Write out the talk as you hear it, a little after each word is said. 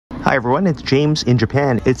Hi everyone, it's James in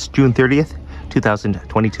Japan. It's June 30th,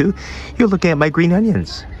 2022. You're looking at my green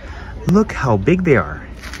onions. Look how big they are.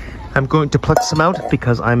 I'm going to pluck some out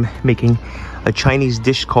because I'm making a Chinese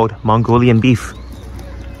dish called Mongolian beef.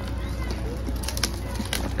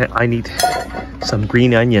 I need some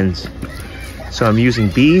green onions. So I'm using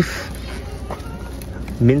beef,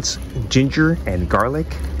 minced ginger and garlic,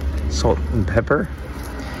 salt and pepper,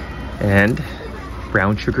 and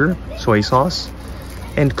brown sugar, soy sauce,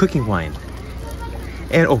 and cooking wine.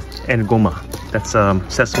 And and goma. That's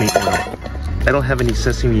sesame oil. I don't have any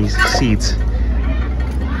sesame seeds.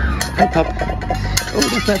 Hi, pup. Oh,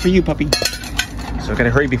 that's not for you, puppy. So I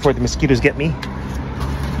gotta hurry before the mosquitoes get me.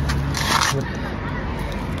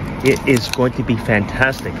 It is going to be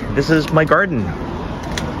fantastic. This is my garden.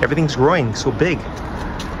 Everything's growing so big.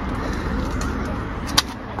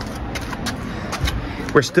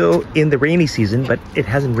 We're still in the rainy season, but it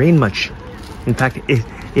hasn't rained much. In fact,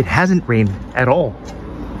 it hasn't rained at all.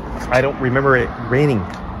 I don't remember it raining.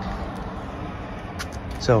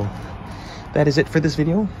 So that is it for this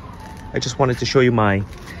video. I just wanted to show you my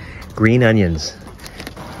green onions.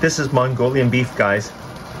 This is Mongolian beef, guys.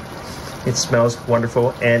 It smells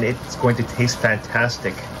wonderful and it's going to taste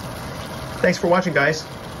fantastic. Thanks for watching, guys.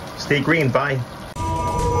 Stay green. Bye.